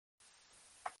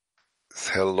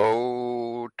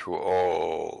Hello to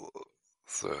all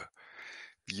the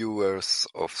viewers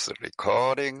of the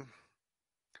recording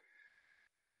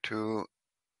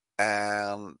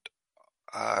and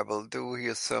I will do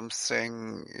here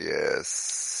something.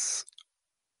 Yes,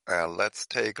 let's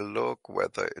take a look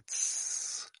whether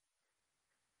it's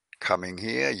coming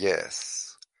here.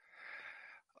 Yes,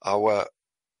 our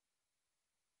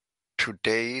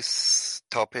today's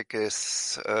topic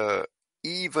is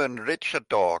even Richard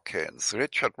Dawkins,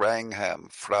 Richard Wrangham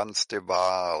Frans de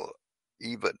Waal,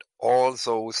 even all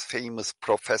those famous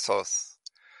professors.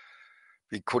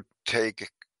 We could take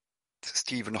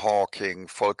Stephen Hawking,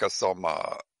 Volker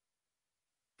Sommer,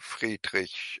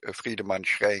 Friedemann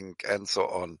Schrenk, and so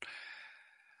on.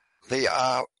 They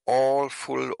are all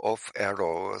full of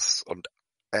errors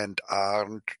and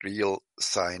aren't real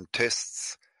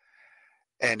scientists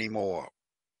anymore.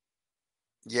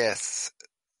 Yes,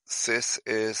 this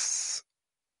is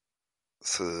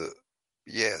the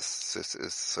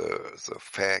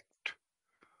fact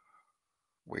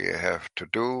we have to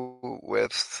do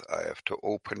with. I have to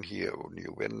open here a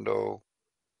new window.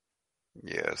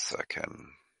 Yes, I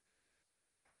can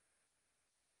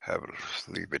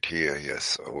leave it here.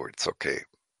 Yes, oh, it's okay.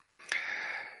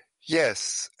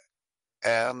 Yes,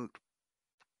 and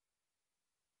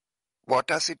what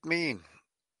does it mean?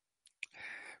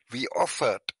 We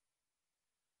offered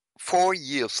 4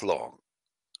 years long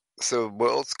the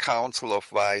World's Council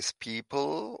of Wise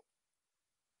People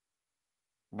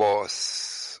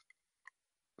was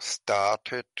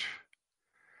started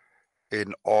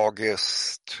in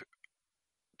August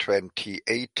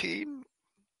 2018,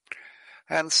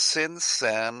 and since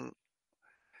then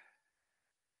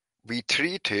we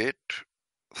treated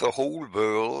the whole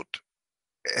world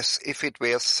as if it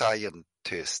were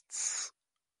scientists,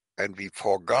 and we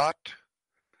forgot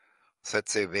that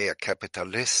they were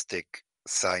capitalistic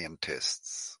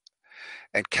scientists.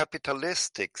 And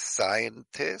capitalistic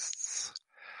scientists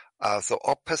are the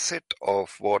opposite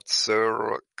of what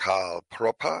Sir Karl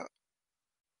Popper,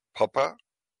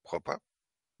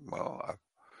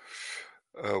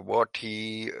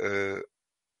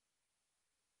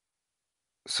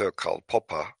 Sir Karl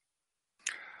Popper,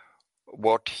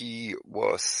 what he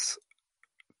was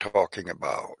talking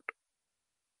about.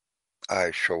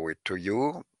 I show it to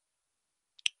you.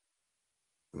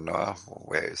 No,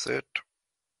 where is it?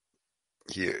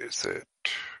 Here is it.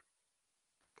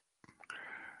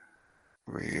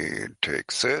 We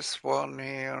take this one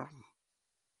here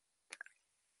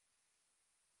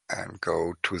and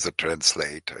go to the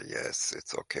translator. Yes,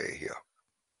 it's okay here.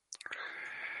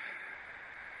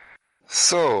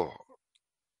 So,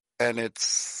 and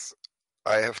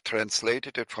I have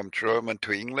translated it from German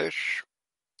to English,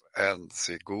 and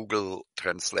the Google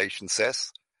translation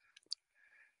says,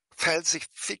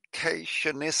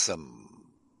 falsificationism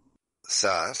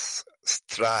thus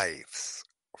strives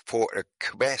for a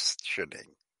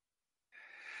questioning,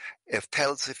 a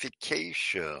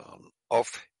falsification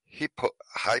of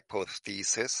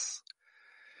hypotheses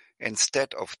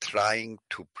instead of trying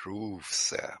to prove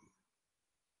them.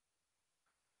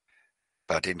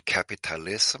 But in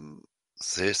capitalism,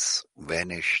 this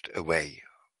vanished away.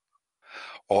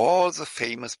 All the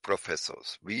famous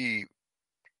professors, we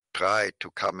tried to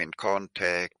come in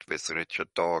contact with Richard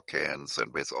Dawkins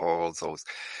and with all those.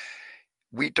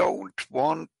 We don't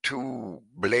want to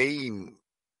blame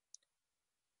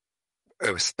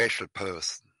a special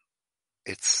person.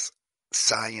 It's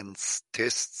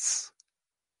scientists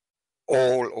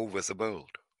all over the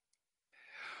world.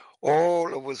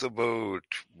 All over the world,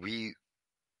 we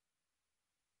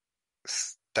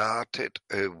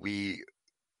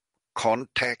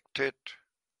contacted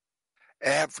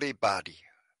everybody,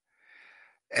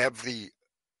 every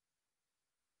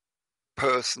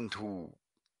person who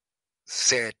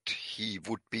said he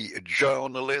would be a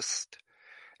journalist,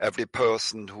 every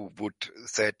person who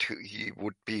said he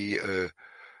would be a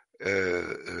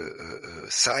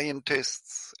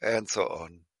scientist, and so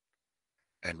on.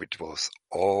 And it was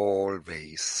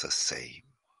always the same.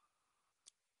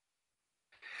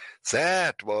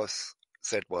 That was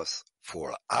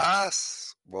for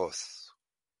us was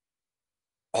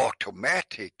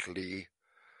automatically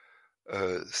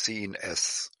seen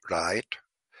as right,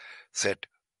 that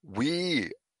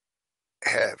we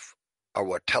have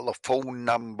our telephone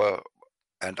number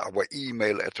and our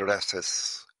email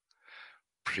addresses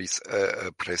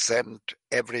present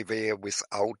everywhere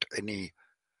without any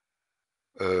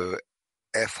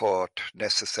effort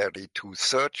necessary to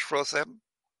search for them.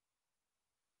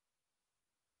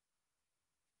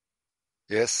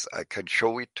 Yes, I can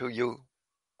show it to you.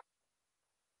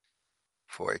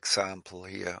 For example,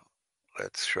 here,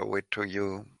 let's show it to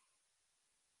you.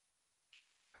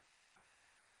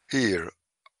 Here,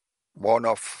 one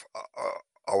of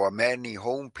our many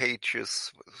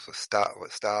homepages, the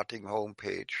starting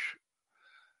homepage.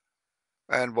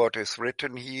 And what is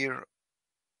written here,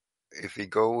 if we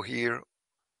go here,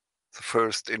 the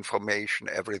first information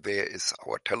everywhere is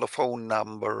our telephone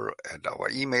number and our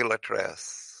email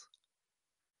address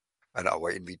and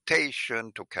our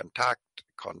invitation to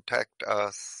contact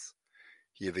us.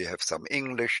 Here we have some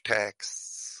English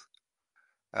texts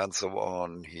and so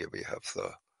on. Here we have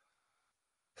the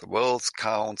World's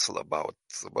Council, about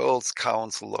the World's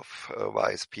Council of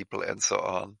Wise People and so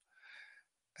on.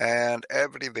 And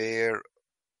everywhere,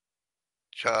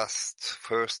 just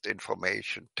first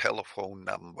information, telephone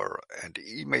number and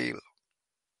email.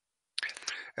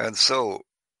 And so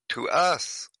to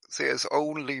us, there's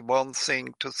only one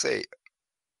thing to say.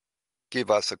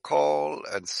 Give us a call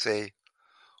and say,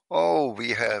 oh, we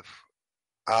have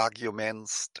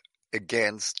arguments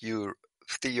against your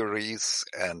theories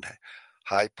and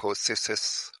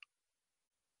hypotheses.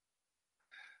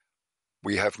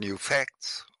 We have new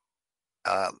facts.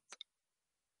 And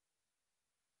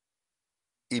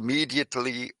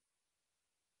immediately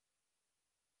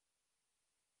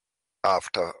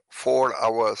after 4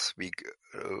 hours,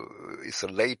 is the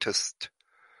latest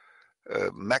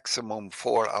maximum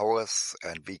 4 hours,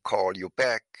 and we call you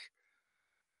back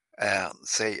and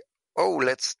say, oh,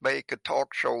 let's make a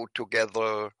talk show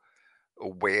together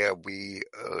where we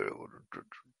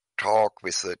talk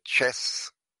with a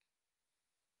chess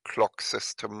clock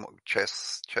system,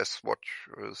 chess watch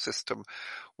system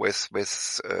with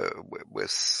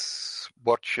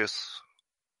watches.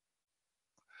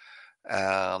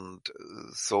 And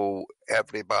so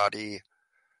everybody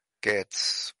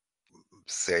gets,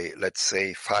 let's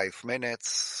say 5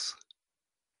 minutes,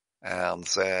 and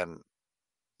then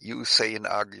you say an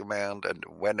argument, and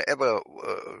whenever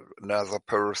another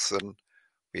person,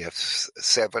 we have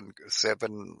seven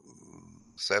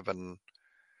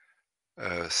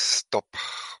stop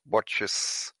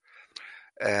watches,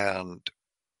 and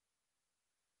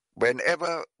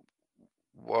whenever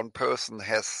one person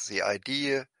has the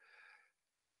idea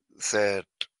that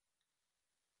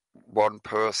one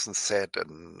person said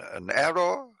an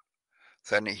error,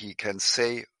 then he can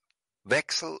say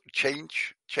wechsel,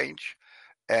 change,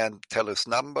 and tell his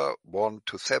number 1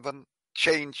 to 7,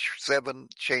 change 7,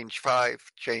 change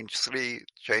 5, change 3,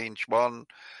 change 1,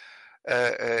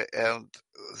 and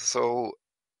so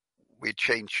we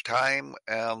change time,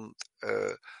 and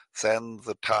then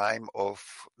the time of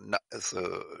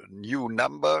the new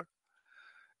number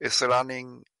is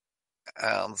running,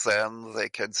 and then they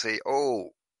can say,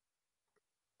 oh,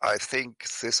 I think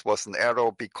this was an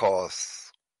error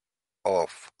because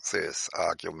of this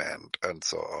argument and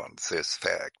so on, this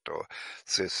fact, or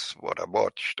this what I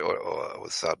watched, or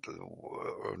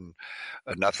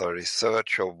another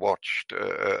researcher watched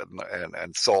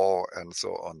and saw, and so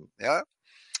on. Yeah.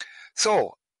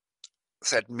 So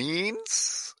that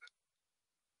means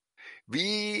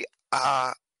we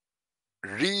are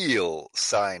real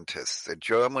scientists. In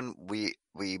German, we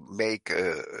make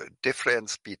a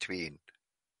difference between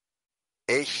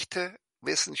echte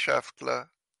Wissenschaftler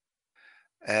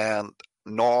and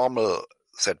normal,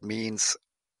 that means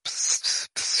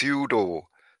pseudo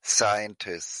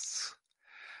scientists.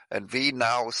 And we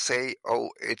now say, oh,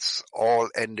 it's all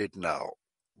ended now.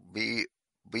 We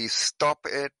stop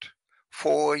it.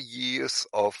 4 years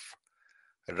of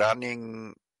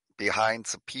running behind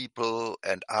the people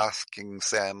and asking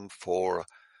them for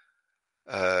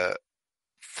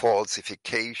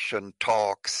falsification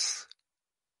talks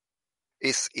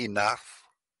is enough.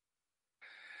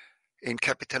 In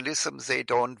capitalism, they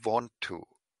don't want to.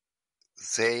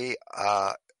 They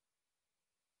are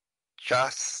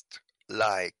just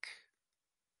like,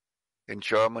 in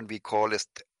German we call it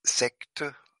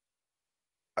Sekte.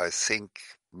 I think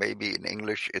maybe in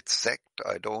English it's sect,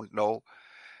 I don't know.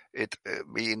 It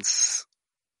means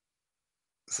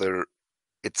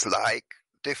it's like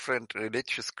different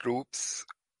religious groups.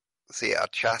 They are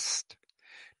just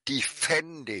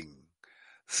defending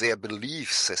their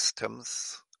belief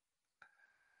systems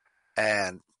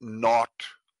and not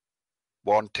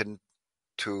wanting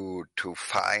to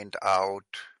find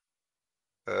out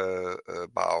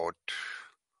about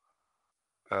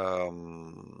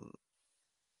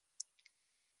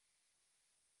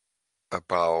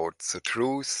the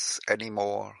truth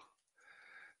anymore.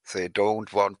 They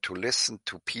don't want to listen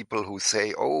to people who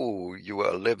say, oh, you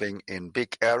are living in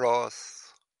big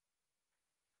errors.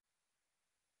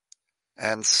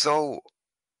 And so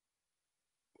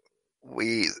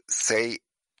we say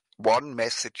one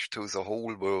message to the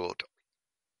whole world.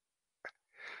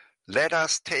 Let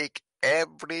us take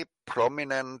every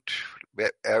prominent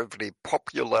every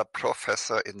popular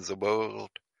professor in the world,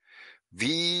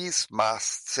 we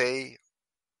must say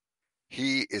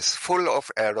he is full of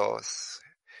errors.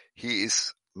 He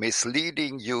is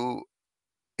misleading you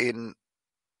into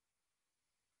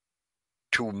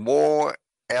more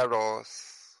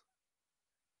errors.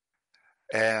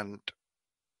 And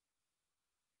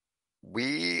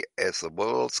we, as the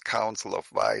World's Council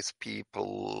of Wise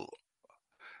People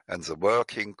and the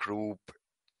working group,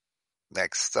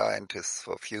 Next Scientists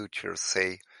for Future,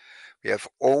 say we have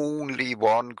only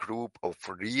one group of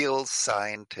real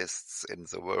scientists in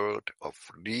the world,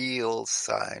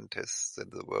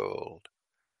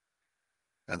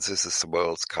 And this is the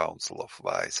World's Council of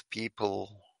Wise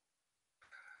People.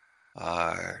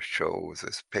 I show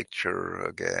this picture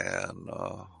again.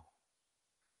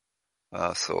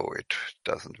 So it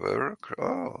doesn't work.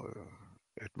 Oh,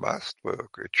 it must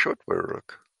work. It should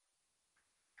work.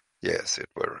 Yes, it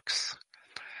works.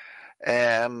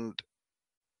 And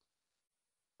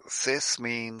this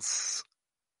means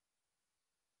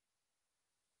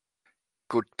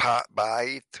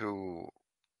goodbye to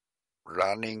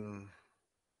running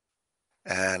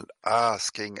and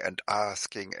asking and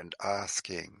asking and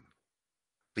asking.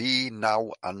 We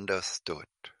now understood.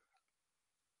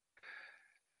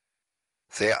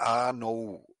 There are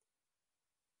no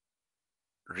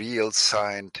real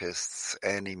scientists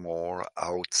anymore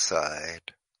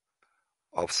outside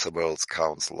of the World's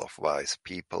Council of Wise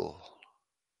People.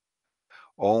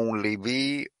 Only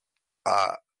we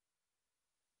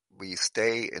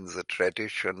stay in the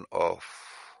tradition of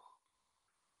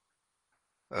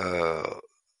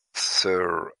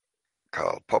Sir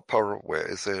Karl Popper. Where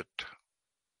is it?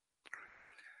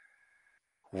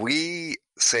 We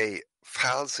say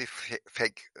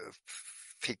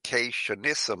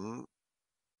falsificationism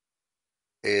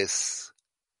is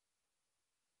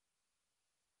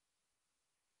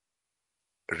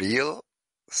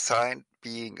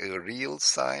being a real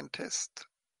scientist,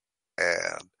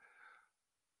 and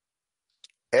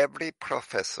every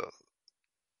professor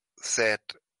said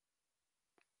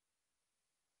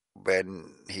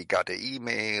when he got an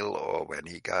email or when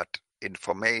he got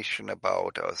information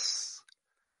about us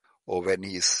or when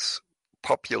he's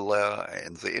popular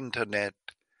in the internet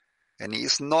and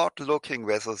he's not looking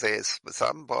whether there's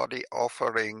somebody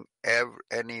offering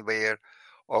anywhere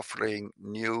offering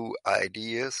new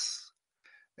ideas,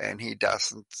 and he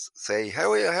doesn't say,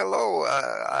 hello,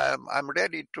 I'm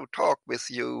ready to talk with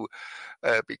you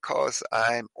because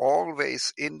I'm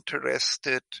always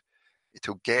interested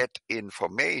to get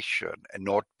information, and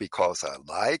not because I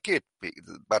like it,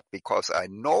 but because I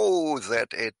know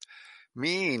that it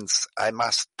means I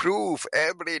must prove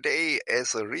every day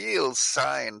as a real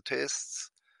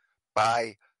scientist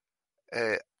by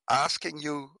asking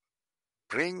you,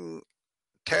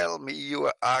 tell me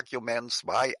your arguments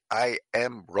why I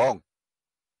am wrong.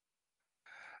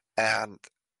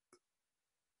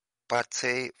 But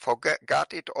they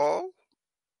got it all.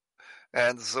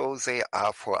 And so they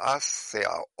are, for us, they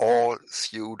are all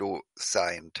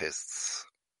pseudo-scientists.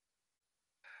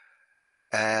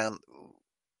 And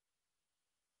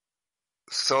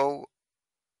so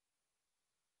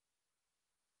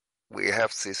we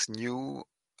have this new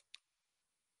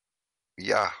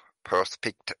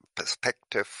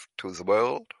perspective to the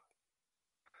world.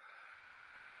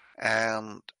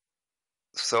 And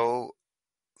so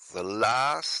the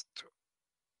last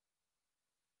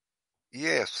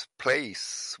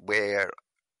place where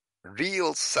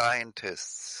real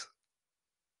scientists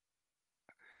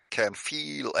can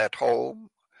feel at home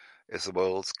is the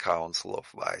World's Council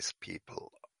of Wise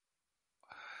People.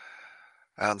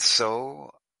 And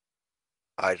so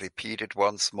I repeat it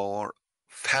once more,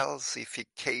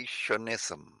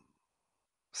 falsificationism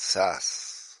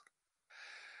thus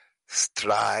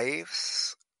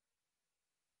strives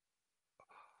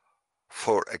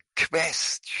for a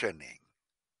questioning,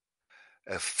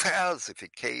 a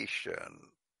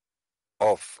falsification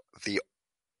of the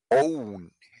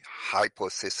own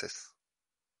hypothesis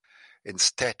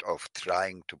instead of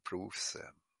trying to prove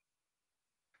them.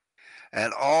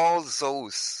 And all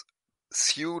those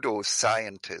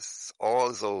pseudo-scientists,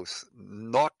 all those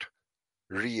not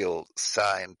real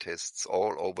scientists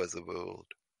all over the world,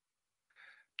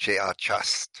 they are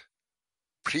just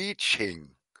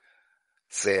preaching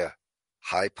their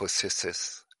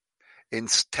hypothesis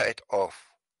instead of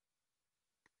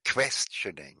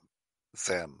questioning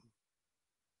them.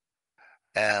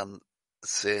 And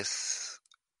this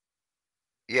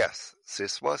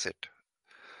was it.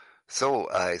 So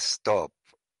I stop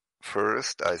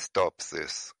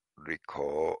this the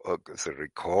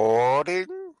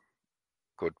recording.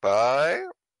 Goodbye.